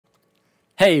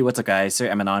Hey, what's up guys, Sir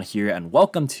Emanon here, and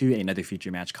welcome to another future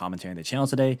match commentary on the channel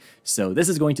today. So this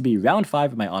is going to be round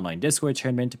 5 of my online Discord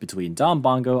tournament between Dom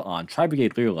Bongo on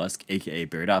Tri-Brigade Lyrilusc, aka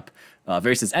Bird Up,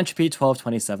 versus Entropy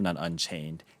 1227 on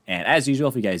Unchained. And as usual,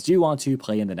 if you guys do want to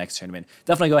play in the next tournament,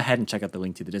 definitely go ahead and check out the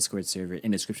link to the Discord server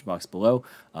in the description box below.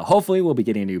 Hopefully we'll be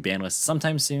getting a new ban list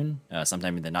sometime soon,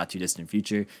 sometime in the not too distant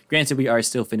future. Granted, we are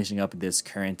still finishing up this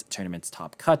current tournament's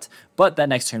top cut, but that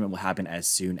next tournament will happen as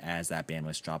soon as that ban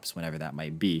list drops, whenever that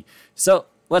might be. So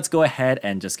let's go ahead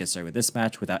and just get started with this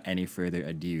match without any further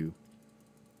ado.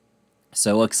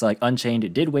 So it looks like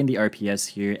Unchained did win the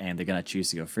RPS here, and they're going to choose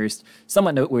to go first.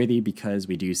 Somewhat noteworthy because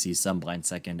we do see some blind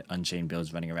second Unchained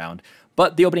builds running around.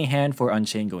 But the opening hand for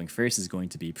Unchained going first is going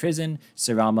to be Prison,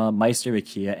 Sarama, Meister,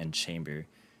 Rakia, and Chamber.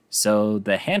 So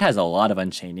the hand has a lot of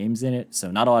Unchained names in it, so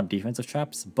not a lot of defensive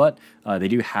traps, but they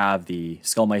do have the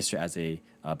Skullmeister as a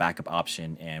backup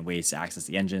option and ways to access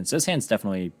the engine. So this hand's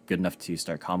definitely good enough to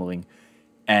start comboing.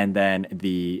 And then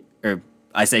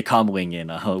I say comboing in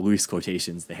loose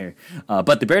quotations there.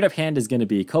 But the bird up hand is going to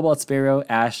be Cobalt Sparrow,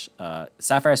 Ash,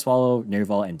 Sapphire Swallow,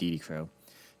 Nerval, and DD Crow.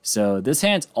 So this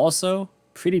hand's also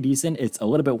pretty decent. It's a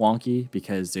little bit wonky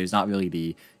because there's not really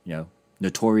the,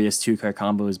 notorious 2-card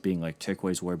combos being like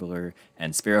Turquoise Warbler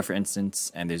and Sparrow, for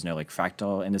instance, and there's no like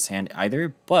Fractal in this hand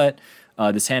either. But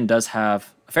this hand does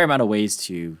have a fair amount of ways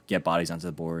to get bodies onto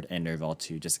the board and Nerval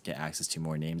to just get access to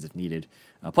more names if needed,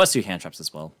 plus 2 hand traps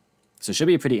as well. So it should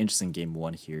be a pretty interesting game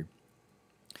 1 here.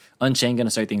 Unchained going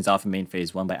to start things off in main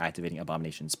phase 1 by activating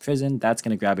Abomination's Prison. That's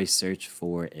going to grab a search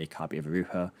for a copy of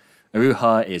Aruha.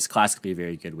 Aruha is classically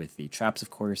very good with the traps, of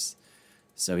course.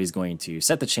 So he's going to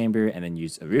set the Chamber and then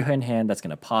use Aruha in hand. That's going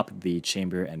to pop the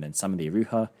Chamber and then summon the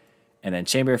Aruha. And then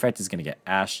Chamber effect is going to get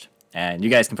ashed. And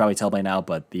you guys can probably tell by now,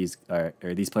 but these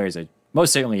players are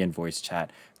most certainly in voice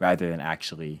chat rather than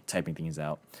actually typing things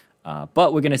out.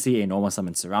 But we're going to see a normal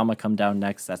summon Sarama come down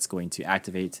next. That's going to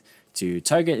activate to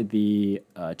target the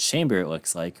Chamber, it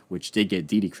looks like, which did get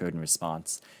DD Crowed in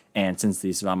response. And since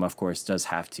the Sarama, of course, does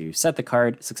have to set the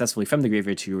card successfully from the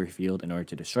graveyard to your field in order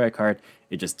to destroy a card,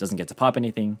 it just doesn't get to pop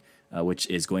anything, which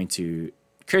is going to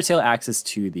curtail access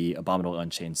to the Abominable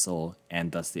Unchained Soul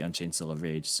and thus the Unchained Soul of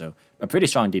Rage. So a pretty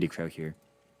strong DD Crow here.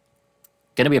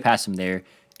 Going to be a pass from there.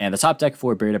 And the top deck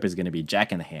for Bird Up is going to be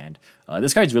Jack in the Hand.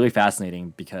 This card's really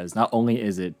fascinating because not only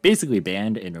is it basically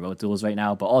banned in remote duels right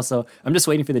now, but also I'm just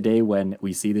waiting for the day when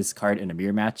we see this card in a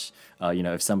mirror match.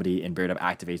 If somebody in Bird Up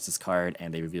activates this card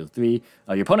and they reveal 3,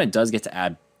 your opponent does get to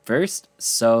add first,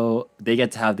 so they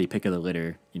get to have the pick of the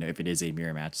litter, if it is a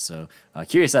mirror match. So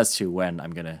curious as to when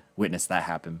I'm going to witness that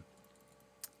happen.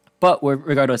 But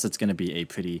regardless, it's going to be a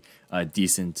pretty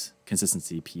decent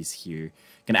consistency piece here.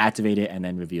 Going to activate it and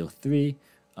then reveal 3.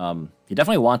 He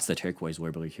definitely wants the Turquoise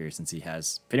Warbler here since he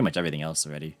has pretty much everything else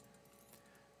already.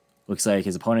 Looks like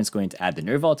his opponent's going to add the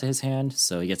Nerval to his hand,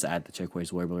 so he gets to add the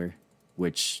Turquoise Warbler,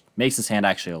 which makes his hand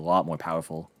actually a lot more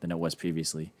powerful than it was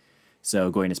previously. So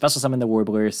going to special summon the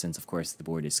Warbler since, of course, the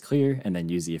board is clear, and then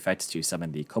use the effect to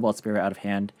summon the Cobalt Sparrow out of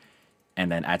hand,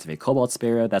 and then activate Cobalt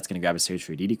Sparrow. That's going to grab a search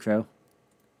for DD Crow.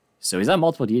 So he's on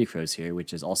multiple DD Crows here,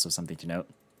 which is also something to note.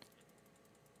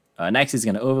 Next, he's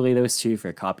going to overlay those 2 for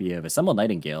a copy of Assembled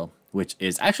Nightingale, which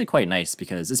is actually quite nice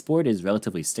because this board is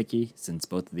relatively sticky since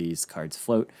both of these cards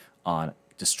float on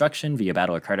destruction via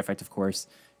battle or card effect, of course.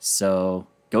 So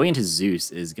going into Zeus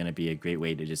is going to be a great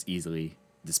way to just easily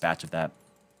dispatch of that.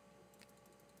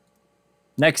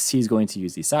 Next, he's going to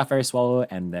use the Sapphire Swallow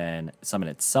and then summon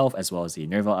itself as well as the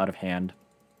Nerval out of hand.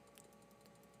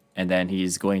 And then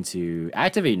he's going to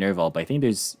activate Nerval, but I think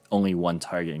there's only 1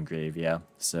 target in grave, yeah.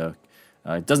 So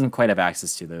doesn't quite have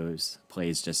access to those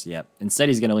plays just yet. Instead,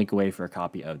 he's going to link away for a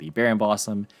copy of the Baron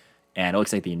Blossom, and it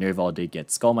looks like the Nerval did get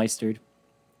Skullmeistered.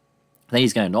 Then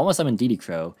he's going to normal summon DD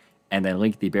Crow, and then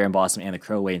link the Baron Blossom and the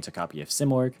Crow away into a copy of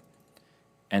Simorg,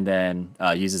 and then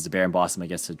uses the Baron Blossom, I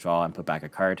guess, to draw and put back a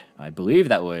card. I believe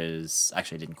that was...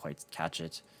 Actually, I didn't quite catch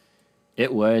it.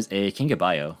 It was a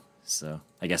Kingabayo, so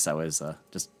I guess that was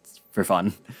just for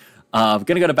fun. Going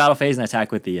to go to battle phase and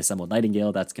attack with the Assembled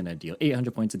Nightingale. That's going to deal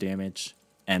 800 points of damage.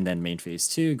 And then main phase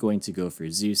 2, going to go for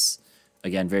Zeus.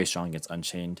 Again, very strong against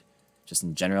Unchained, just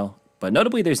in general. But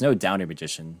notably, there's no Downer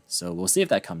Magician, so we'll see if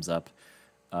that comes up.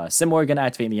 Simorg going to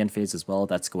activate in the end phase as well.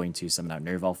 That's going to summon out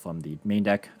Nerval from the main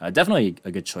deck. Definitely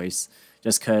a good choice,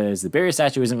 just because the Barrier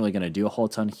Statue isn't really going to do a whole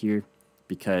ton here,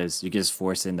 because you can just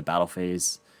force in the battle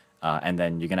phase, and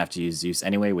then you're going to have to use Zeus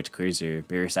anyway, which clears your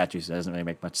Barrier Statue, so it doesn't really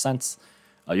make much sense.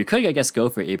 You could, I guess, go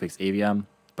for Apex Avium,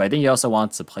 but I think he also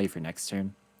wants to play for next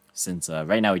turn, since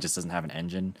right now he just doesn't have an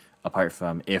engine, apart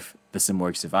from if the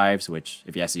Simorg survives, which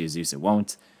if he has to use Zeus, it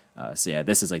won't. So yeah,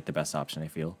 this is like the best option, I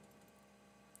feel.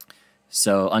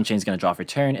 So Unchained's going to draw for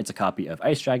turn. It's a copy of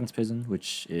Ice Dragon's Prison,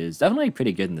 which is definitely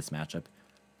pretty good in this matchup.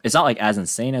 It's not like as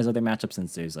insane as other matchups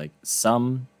since there's like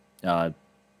some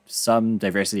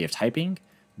diversity of typing,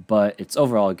 but it's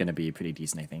overall going to be pretty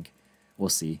decent, I think. We'll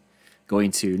see.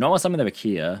 Going to normal summon the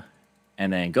Rakia,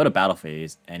 and then go to battle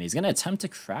phase, and he's going to attempt to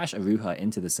crash Aruha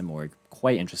into the Simorg.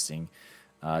 Quite interesting.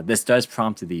 This does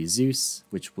prompt the Zeus,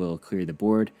 which will clear the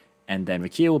board, and then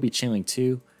Rakia will be chilling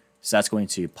too, so that's going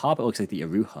to pop, it looks like the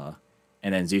Aruha,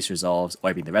 and then Zeus resolves,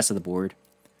 wiping the rest of the board.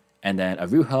 And then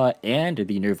Aruha and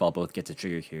the Nerval both get to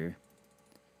trigger here.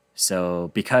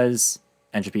 So because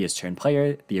Entropy is turn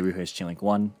player, the Aruha is chilling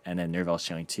 1, and then Nerval is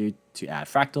chilling 2 to add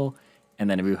Fractal, and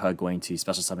then Aruha going to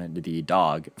special summon the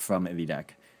dog from the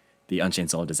deck, the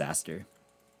Unchained Soul Disaster.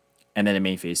 And then in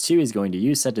main phase 2, he's going to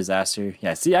use said Disaster.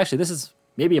 Yeah, see, actually, this is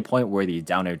maybe a point where the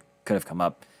downer could have come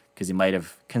up, because he might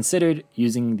have considered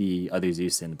using the other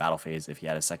Zeus in the battle phase if he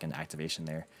had a second activation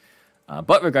there.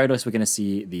 But regardless, we're going to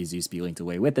see the Zeus be linked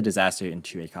away with the Disaster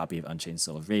into a copy of Unchained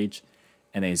Soul of Rage.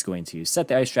 And then he's going to set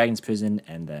the Ice Dragon's Prison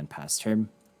and then pass turn.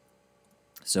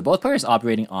 So both players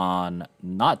operating on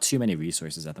not too many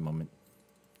resources at the moment.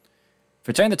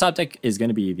 For turn, the top deck is going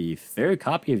to be the third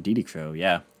copy of DD Crow.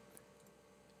 Yeah,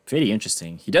 pretty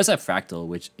interesting. He does have Fractal,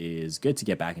 which is good to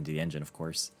get back into the engine, of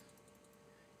course.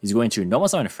 He's going to normal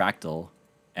summon a Fractal.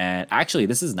 And actually,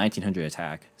 this is 1900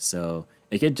 attack, so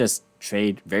it could just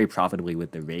trade very profitably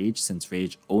with the Rage, since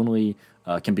Rage only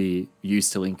can be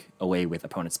used to link away with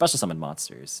opponent's special summon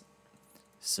monsters.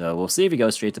 So we'll see if he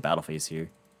goes straight to battle phase here.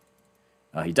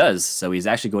 He does, so he's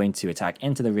actually going to attack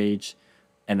into the Rage.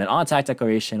 And then on attack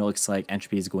declaration, it looks like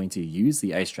Entropy is going to use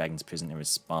the Ice Dragon's Prison in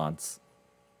response.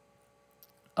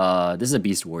 This is a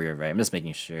Beast Warrior, right? I'm just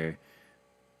making sure.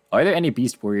 Are there any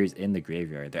Beast Warriors in the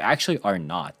graveyard? There actually are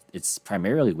not. It's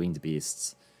primarily Winged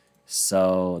Beasts.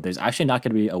 So there's actually not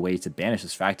going to be a way to banish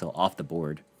this Fractal off the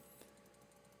board,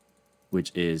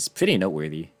 which is pretty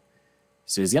noteworthy.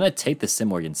 So he's going to take the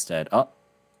Simorg instead. Oh,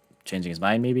 changing his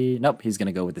mind maybe? Nope, he's going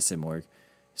to go with the Simorg.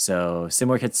 So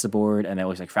Simorg hits the board, and it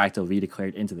looks like Fractal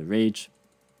redeclared into the Rage.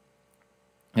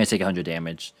 I'm going to take 100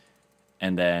 damage.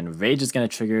 And then Rage is going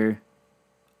to trigger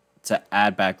to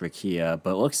add back Rakia,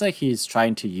 but it looks like he's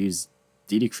trying to use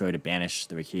DD Crow to banish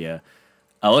the Rakia.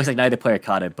 It looks like neither player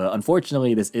caught it, but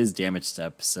unfortunately this is damage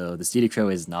step, so this DD Crow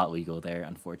is not legal there,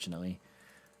 unfortunately.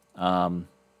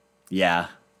 Yeah,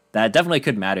 that definitely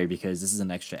could matter because this is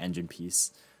an extra engine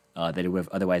piece that it would have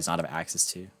otherwise not have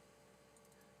access to.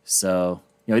 So,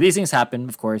 you know, these things happen,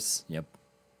 of course. Yep.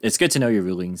 It's good to know your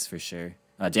rulings for sure.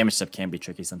 Damage step can be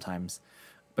tricky sometimes.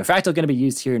 But Fractal going to be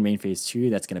used here in main phase 2.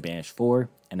 That's going to banish 4,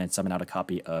 and then summon out a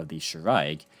copy of the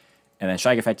Shiraig. And then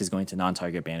Shiraig effect is going to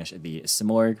non-target banish the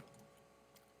Simorg.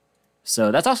 So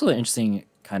that's also an interesting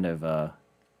kind of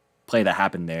play that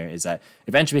happened there, is that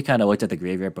if Entropy kind of looked at the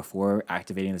graveyard before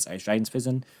activating this Ice Dragon's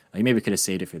Prison, he maybe could have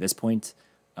saved it for this point,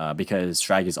 because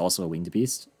Shiraig is also a Winged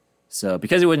Beast. So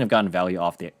because he wouldn't have gotten value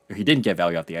off the, or he didn't get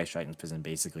value off the Ice Dragon's Prison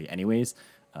basically anyways,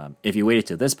 if you waited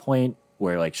to this point,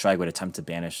 where like Shiraig would attempt to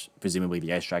banish presumably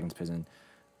the Ice Dragon's Prison,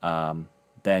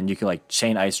 then you could like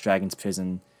chain Ice Dragon's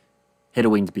Prison, hit a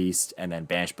Winged Beast, and then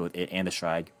banish both it and the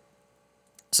Shiraig.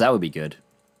 So that would be good.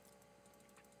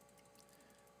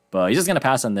 But he's just going to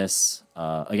pass on this.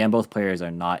 Again, both players are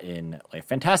not in like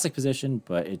fantastic position,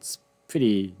 but it's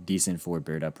pretty decent for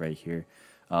Bird Up right here.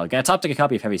 Gonna top deck a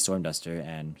copy of Heavy Storm Duster,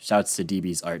 and shouts to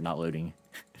DB's art not loading.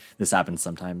 This happens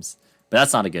sometimes. But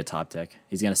that's not a good top deck.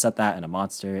 He's going to set that in a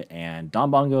monster, and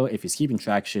Don Bongo, if he's keeping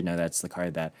track, should know that's the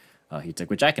card that he took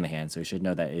with Jack in the hand, so he should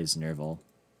know that is Nerval.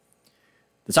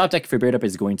 The top deck for Bird Up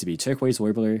is going to be Turquoise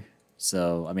Warbler,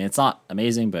 so, I mean, it's not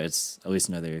amazing, but it's at least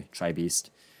another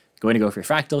Tri-Beast. Going to go for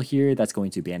Fractal here, that's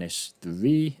going to banish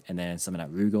 3, and then summon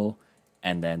out Rugal,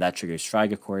 and then that triggers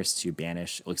Shiraig, of course, to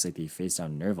banish, it looks like the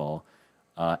face-down Nerval.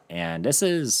 And this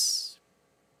is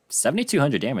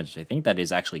 7,200 damage. I think that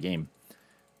is actually game.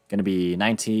 Going to be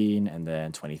 19 and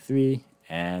then 23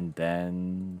 and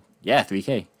then, yeah,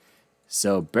 3k.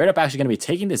 So Bird Up actually going to be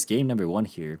taking this game number 1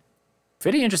 here.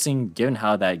 Pretty interesting given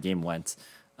how that game went.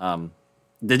 The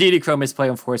DD Crow misplay,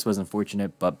 of course, was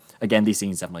unfortunate, but again, these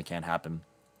things definitely can happen.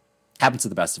 Happens to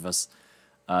the best of us.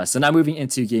 So now moving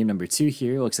into game number 2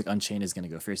 here. Looks like Unchained is going to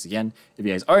go first again. If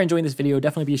you guys are enjoying this video,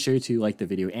 definitely be sure to like the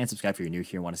video and subscribe if you're new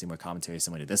here and want to see more commentary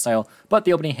similar to this style. But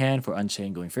the opening hand for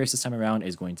Unchained going first this time around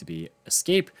is going to be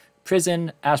Escape,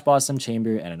 Prison, Ash Blossom,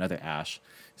 Chamber, and another Ash.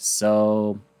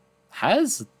 So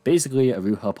has basically a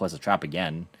Ruha plus a Trap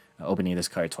again. Opening this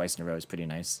card twice in a row is pretty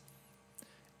nice.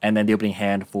 And then the opening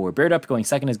hand for Bird Up going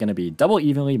second is going to be Double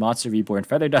Evenly, Monster Reborn,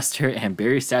 Feather Duster, and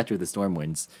Berry Statue of the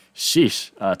Stormwinds.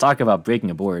 Sheesh. Talk about breaking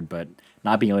a board, but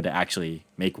not being able to actually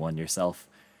make one yourself.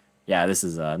 Yeah, this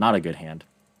is not a good hand.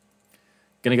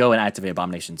 Gonna go and activate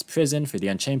Abomination's Prison for the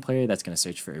Unchained player. That's gonna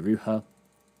search for Iruha.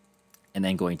 And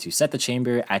then going to set the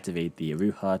chamber, activate the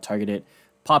Iruha, target it,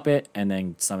 pop it, and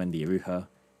then summon the Iruha.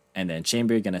 And then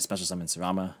chamber, gonna special summon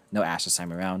Sarama. No Ash this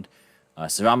time around.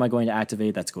 Sarama going to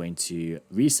activate, that's going to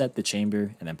reset the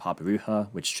chamber and then pop Iruha,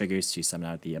 which triggers to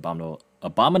summon out the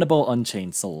Abominable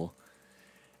Unchained Soul.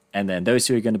 And then those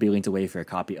two are going to be linked away for a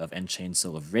copy of Unchained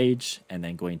Soul of Rage, and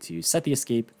then going to set the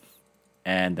escape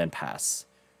and then pass.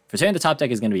 For turn, the top deck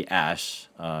is going to be Ash,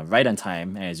 right on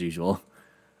time as usual.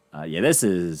 Yeah, this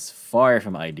is far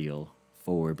from ideal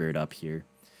for Bird Up here.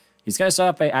 He's going to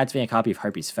start off by activating a copy of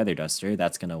Harpy's Feather Duster.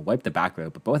 That's going to wipe the back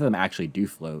row, but both of them actually do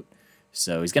float.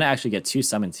 So he's going to actually get 2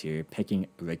 summons here, picking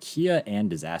Rakia and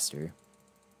Disaster.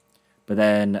 But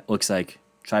then looks like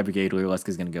Tri-Brigade Lyrilusc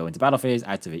is going to go into battle phase,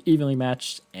 activate Evenly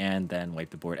Matched, and then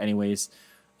wipe the board anyways.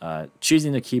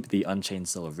 Choosing to keep the Unchained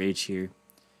Soul of Rage here.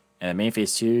 And then main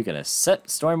phase 2, going to set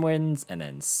Stormwinds, and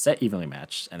then set Evenly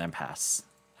Matched, and then pass.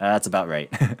 That's about right.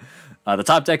 The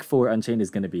top deck for Unchained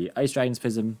is going to be Ice Dragon's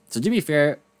Prism. So to be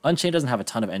fair, Unchained doesn't have a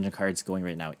ton of engine cards going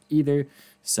right now either,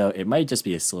 so it might just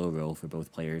be a slow roll for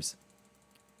both players.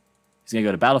 He's going to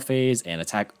go to battle phase and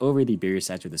attack over the Barrier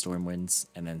Statue of the Stormwinds,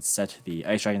 and then set the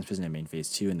Ice Dragon's Prison in main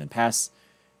phase 2, and then pass.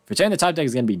 For turn, the top deck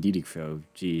is going to be DD Crow.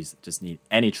 Jeez, just need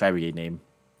any Tri-Brigade name.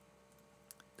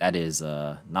 That is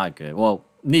not good. Well,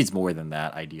 needs more than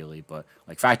that, ideally, but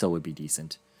like Fractal would be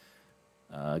decent.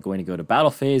 Going to go to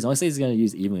battle phase. Unless he's going to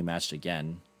use Evenly Matched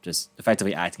again, just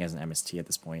effectively acting as an MST at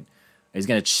this point. He's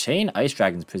going to chain Ice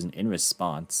Dragon's Prison in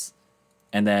response.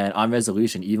 And then on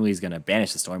resolution, Evenly is going to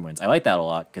banish the Stormwinds. I like that a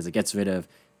lot because it gets rid of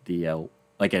the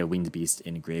like a Winged Beast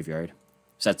in Graveyard.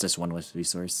 So that's just one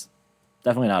resource.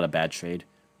 Definitely not a bad trade.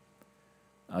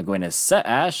 Going to set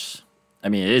Ash. I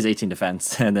mean, it is 18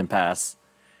 defense and then pass.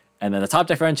 And then the top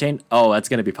deck for Unchained. Oh, that's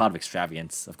going to be Pot of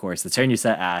Extravagance, of course. The turn you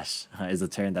set Ash is the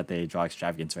turn that they draw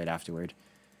Extravagance right afterward.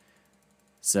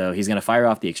 So he's going to fire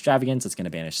off the Extravagance. It's going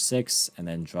to banish 6 and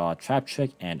then draw Trap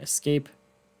Trick and Escape.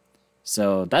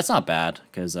 So that's not bad,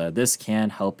 because this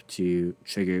can help to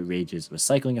trigger Rage's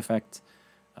recycling effect.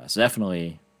 So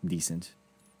definitely decent.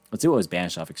 Let's see what was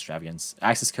banished off Extravagance.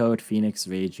 Access Code, Phoenix,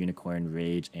 Rage, Unicorn,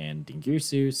 Rage, and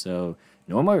Dingirsu. So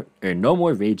no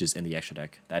more Rages in the extra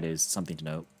deck. That is something to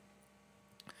note.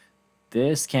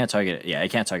 This can't target, yeah, it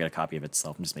can't target a copy of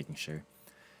itself. I'm just making sure.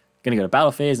 Gonna go to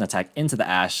battle phase and attack into the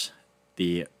Ash,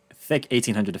 the thick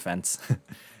 1800 defense,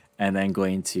 and then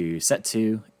going to set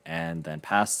 2 and then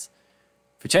pass.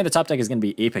 For turn, the top deck is going to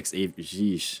be Apex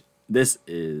Jeesh. This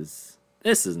is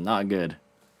not good.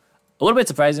 A little bit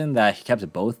surprising that he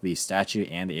kept both the Statue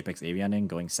and the Apex Avian in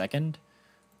going second.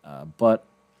 But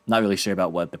not really sure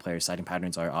about what the player's siding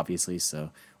patterns are, obviously,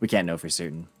 so we can't know for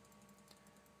certain.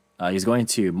 He's going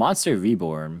to Monster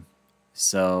Reborn.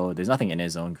 So there's nothing in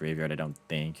his own graveyard, I don't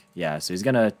think. Yeah, so he's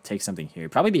going to take something here.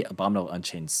 Probably the Abominable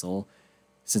Unchained Soul,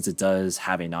 since it does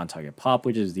have a non-target pop,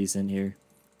 which is decent here.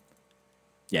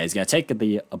 Yeah, he's going to take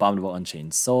the Abominable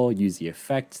Unchained Soul, use the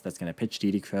effect. That's going to pitch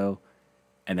DD Crow.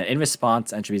 And then in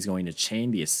response, Entropy is going to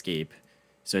chain the Escape.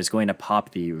 So it's going to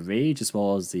pop the Rage as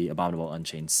well as the Abominable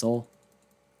Unchained Soul.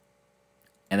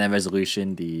 And then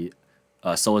resolution, the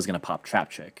Soul is going to pop Trap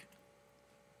Trick.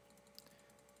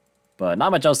 But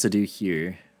not much else to do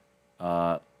here.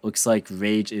 Looks like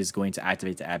Rage is going to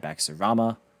activate to add back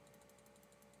Sarama.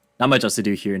 Not much else to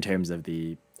do here in terms of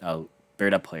the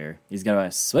Bird Up player. He's going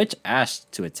to switch Ash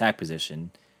to attack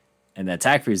position and then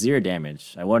attack for 0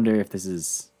 damage. I wonder if this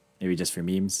is maybe just for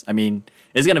memes. I mean,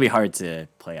 it's going to be hard to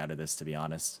play out of this, to be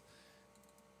honest.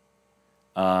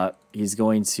 He's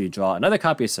going to draw another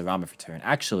copy of Sarama for turn.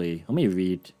 Actually, let me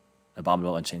read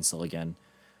Abominable Unchained Soul again.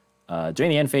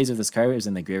 During the end phase of this card, it was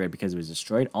in the graveyard because it was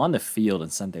destroyed on the field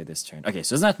and sent there this turn. Okay,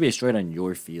 so it doesn't have to be destroyed on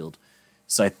your field.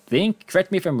 So I think, correct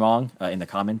me if I'm wrong in the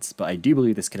comments, but I do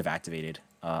believe this could have activated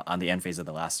on the end phase of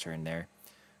the last turn there.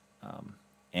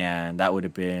 And that would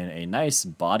have been a nice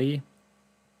body.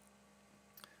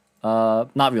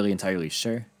 Not really entirely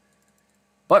sure.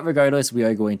 But regardless, we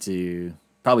are going to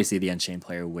probably see the Unchained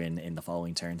player win in the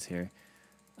following turns here.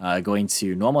 Going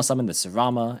to normal summon the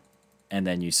Sarama, and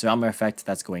then use Sarama effect.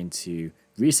 That's going to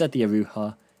reset the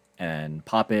Iruha and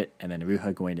pop it, and then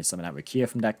Iruha going to summon out Rakia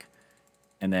from deck.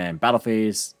 And then battle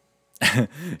phase, gonna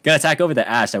attack over the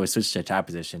Ash that was switched to attack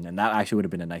position, and that actually would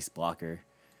have been a nice blocker.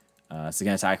 So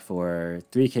gonna attack for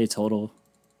 3k total.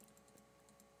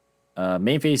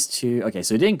 Main phase 2, okay,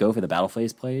 so it didn't go for the battle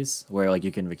phase plays, where like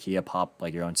you can Rakia pop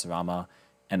like your own Sarama,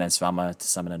 and then Sarama to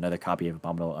summon another copy of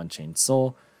Abominable Unchained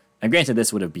Soul. And granted,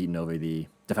 this would have beaten over the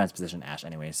defense position Ash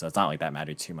anyway, so it's not like that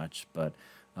mattered too much. But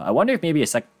I wonder if maybe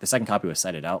the second copy was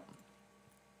sighted out.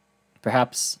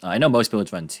 Perhaps. I know most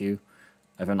builds run 2,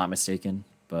 if I'm not mistaken.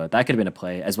 But that could have been a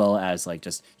play, as well as like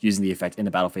just using the effect in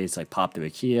the battle phase to like pop the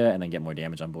Yugioh and then get more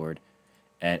damage on board.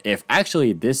 And if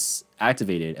actually this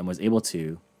activated and was able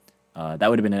to, that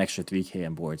would have been an extra 3k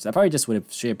on board. So that probably just would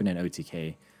have straight up been an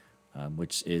OTK,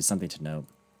 which is something to note.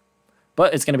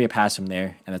 But it's going to be a pass from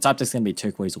there. And the top deck's going to be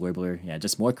Turquoise Warbler. Yeah,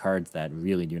 just more cards that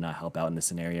really do not help out in this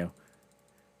scenario.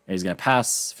 And he's going to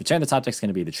pass. For turn, the top deck's going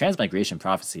to be the Transmigration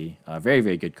Prophecy. Very,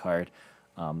 very good card.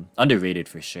 Underrated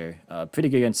for sure. Pretty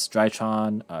good against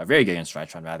Drytron. Very good against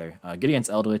Drytron, rather. Good against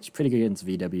Eldritch. Pretty good against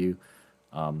VW.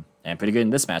 And pretty good in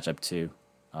this matchup, too.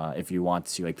 If you want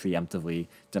to like preemptively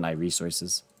deny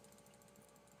resources.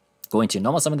 Going to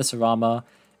normal summon the Sarama.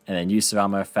 And then use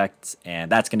Sarama effect,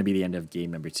 and that's going to be the end of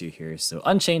game number 2 here. So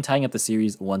Unchained tying up the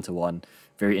series 1-1.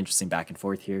 Very interesting back and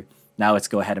forth here. Now let's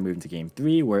go ahead and move into game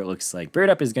 3, where it looks like Bird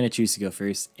Up is going to choose to go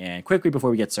first. And quickly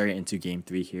before we get started into game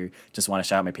 3 here, just want to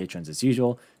shout out my patrons as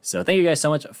usual. So thank you guys so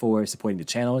much for supporting the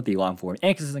channel. The long form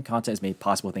and consistent content is made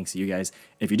possible thanks to you guys.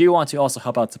 If you do want to also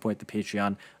help out support the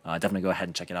Patreon, definitely go ahead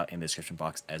and check it out in the description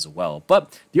box as well.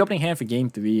 But the opening hand for game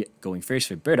 3, going first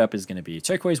for Bird Up, is going to be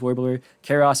Turquoise Warbler,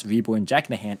 Kairos, Reborn, Jack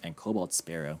in the Hand, and Cobalt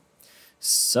Sparrow.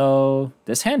 So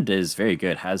this hand is very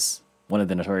good. Has one of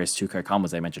the notorious 2-card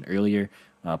combos I mentioned earlier.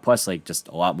 Plus, like, just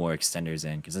a lot more extenders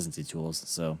and consistency tools.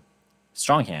 So,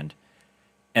 strong hand.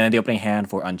 And then the opening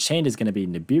hand for Unchained is going to be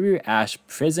Nibiru, Ash,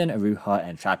 Prison, Aruha,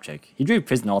 and Trap Trick. He drew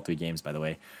Prison all 3 games, by the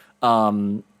way.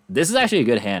 This is actually a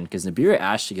good hand, because Nibiru,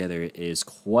 Ash together is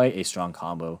quite a strong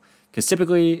combo. Because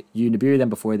typically, you Nibiru them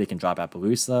before they can drop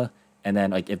Appaloosa. And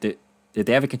then, like, if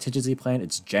they have a contingency plan,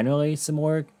 it's generally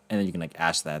Simorgh. And then you can, like,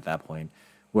 Ash that at that point.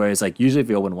 Whereas, like, usually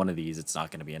if you open one of these, it's not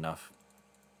going to be enough.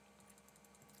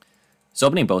 So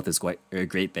opening both is quite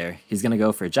great there. He's going to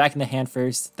go for Jack in the Hand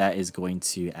first. That is going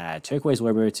to add Turquoise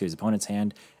Warbler to his opponent's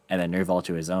hand, and then Nerval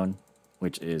to his own,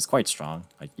 which is quite strong,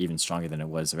 like even stronger than it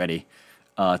was already.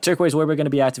 Turquoise Warbler going to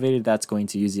be activated. That's going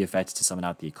to use the effect to summon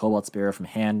out the Cobalt Sparrow from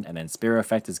hand, and then Sparrow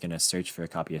effect is going to search for a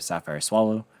copy of Sapphire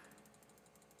Swallow.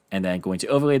 And then going to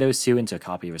overlay those two into a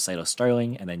copy of Recital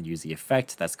Starling, and then use the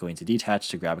effect that's going to detach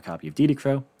to grab a copy of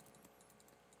Didicrow.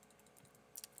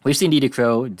 We've seen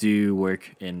Didicrow do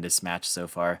work in this match so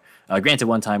far. Granted,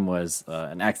 one time was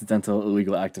an accidental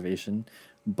illegal activation,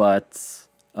 but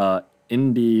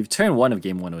in the turn 1 of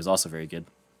game 1, it was also very good.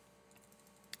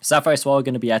 Sapphire Swallow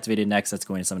going to be activated next. That's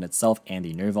going to summon itself and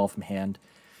the Nerval from hand.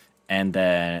 And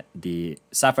then the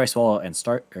Sapphire Swallow and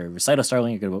Recital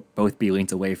Starling are going to both be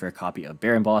linked away for a copy of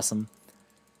Baron Blossom.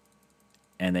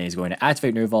 And then he's going to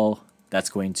activate Nerval. That's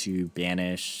going to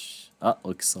banish,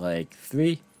 looks like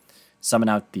 3. Summon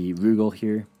out the Rugal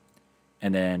here.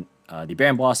 And then the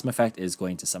Baron Blossom effect is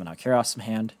going to summon out Kairos from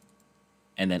hand.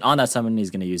 And then on that summon, he's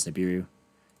going to use Nibiru.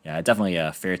 Yeah, definitely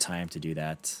a fair time to do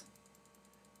that.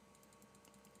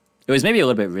 It was maybe a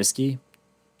little bit risky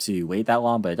to wait that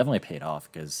long, but it definitely paid off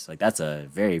because like that's a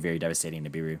very, very devastating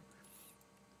Nibiru.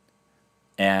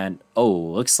 And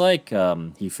looks like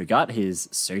he forgot his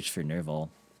search for Nerval.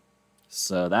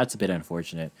 So that's a bit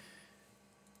unfortunate.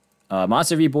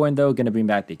 Monster Reborn, though, going to bring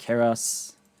back the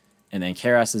Kairos. And then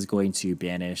Kairos is going to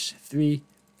banish 3,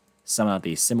 summon out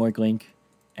the Simorgh Link,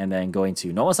 and then going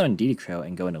to normal summon Didicrow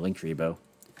and go into Link Rebo.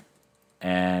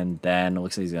 And then it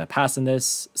looks like he's going to pass in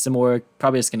this. Simorgh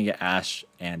probably just going to get Ash,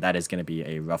 and that is going to be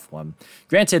a rough one.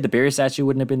 Granted, the barrier statue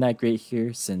wouldn't have been that great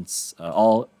here, since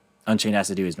all Unchained has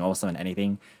to do is normal summon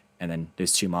anything, and then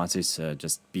there's 2 monsters to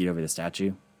just beat over the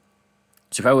statue.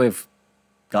 So probably have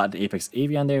got the Apex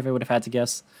Avian there if I would have had to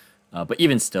guess. But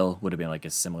even still, would have been like a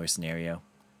similar scenario.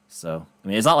 So, I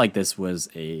mean, it's not like this was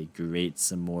a great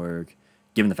Simorgh,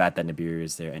 given the fact that Nibiru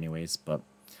is there anyways. But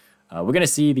we're going to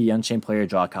see the Unchained player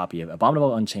draw a copy of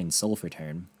Abominable Unchained Soul for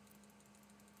turn.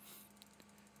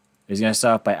 He's going to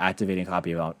start off by activating a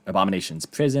copy of Abomination's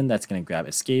Prison. That's going to grab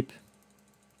Escape.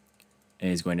 And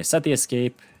he's going to set the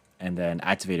Escape, and then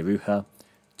activate Aruha,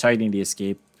 targeting the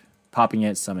Escape, popping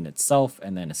it, summon itself,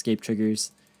 and then Escape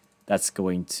triggers. That's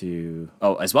going to...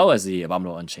 as well as the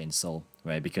Abominable Unchained Soul,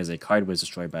 right? Because a card was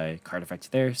destroyed by a card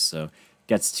effect there, so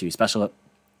gets to special up.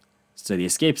 So the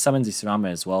Escape summons the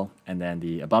Sarama as well, and then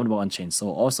the Abominable Unchained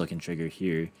Soul also can trigger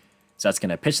here. So that's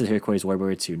going to pitch the Turquoise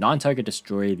Warbler to non-target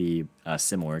destroy the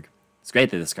Simorgh. It's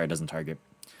great that this card doesn't target.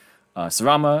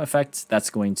 Sarama effect, that's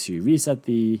going to reset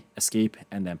the Escape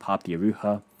and then pop the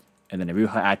Aruha. And then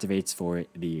Aruha activates for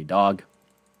the dog.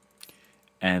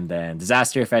 And then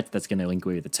Disaster effect, that's going to link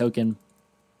away with the token.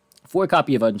 For a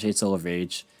copy of Unchained Soul of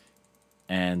Rage.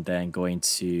 And then going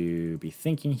to be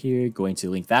thinking here, going to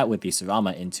link that with the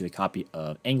Sarama into a copy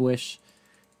of Anguish.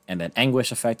 And then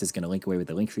Anguish effect is going to link away with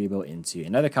the Link Rebo into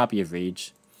another copy of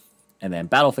Rage. And then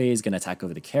Battle Phase is going to attack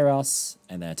over the Chaos,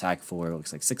 and then attack for,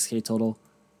 looks like 6k total.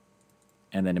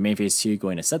 And then the main phase 2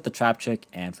 going to set the Trap Trick,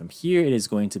 and from here it is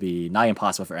going to be nigh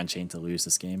impossible for Unchained to lose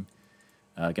this game.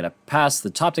 Gonna pass. The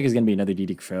top deck is going to be another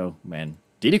DD Crow. Man,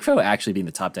 DD Crow actually being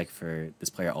the top deck for this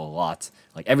player a lot,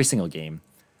 like every single game.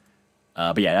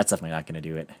 But yeah, that's definitely not going to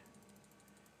do it.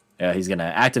 He's going to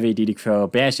activate DD Crow,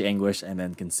 banish the Anguish, and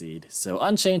then concede. So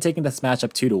Unchained taking this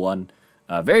matchup 2-1.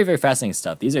 Very, very fascinating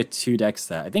stuff. These are two decks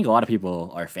that I think a lot of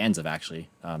people are fans of, actually.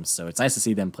 So it's nice to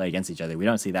see them play against each other. We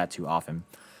don't see that too often.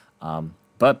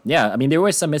 But yeah, I mean, there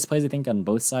were some misplays, I think, on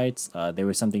both sides. There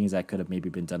were some things that could have maybe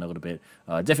been done a little bit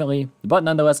differently. But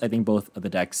nonetheless, I think both of the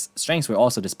decks' strengths were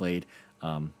also displayed.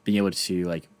 Being able to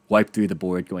like wipe through the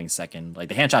board going second. Like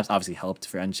the hand traps obviously helped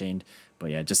for Unchained.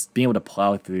 But yeah, just being able to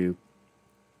plow through,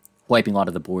 wiping a lot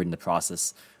of the board in the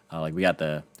process. Like we got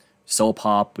the Soul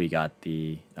Pop, we got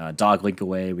the Dog Link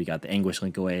Away, we got the Anguish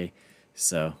Link Away.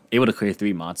 So able to clear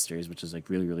 3 monsters, which is like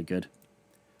really, really good.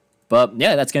 But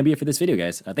yeah, that's going to be it for this video,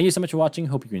 guys. Thank you so much for watching.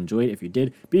 Hope you enjoyed. If you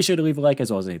did, be sure to leave a like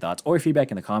as well as any thoughts or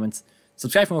feedback in the comments.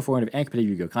 Subscribe for more informative and competitive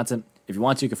Yu-Gi-Oh content. If you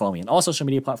want to, you can follow me on all social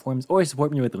media platforms or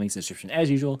support me with the links in the description as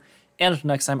usual. And until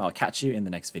next time, I'll catch you in the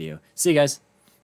next video. See you guys.